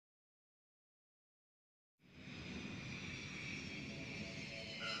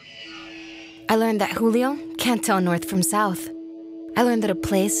I learned that Julio can't tell north from south. I learned that a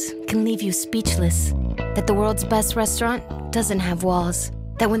place can leave you speechless. That the world's best restaurant doesn't have walls.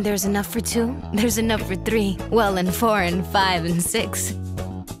 That when there's enough for two, there's enough for three. Well, and four and five and six.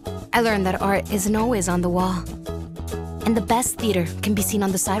 I learned that art isn't always on the wall. And the best theater can be seen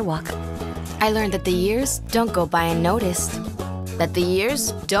on the sidewalk. I learned that the years don't go by unnoticed. That the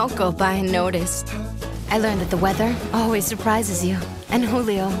years don't go by unnoticed. I learned that the weather always surprises you. And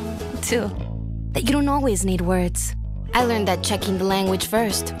Julio, too. That you don't always need words. I learned that checking the language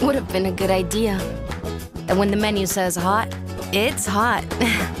first would have been a good idea. That when the menu says hot, it's hot.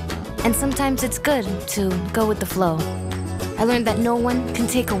 And sometimes it's good to go with the flow. I learned that no one can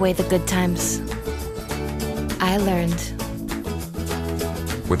take away the good times. I learned.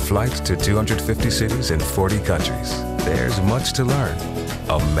 With flights to 250 cities in 40 countries, there's much to learn.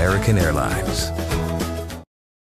 American Airlines.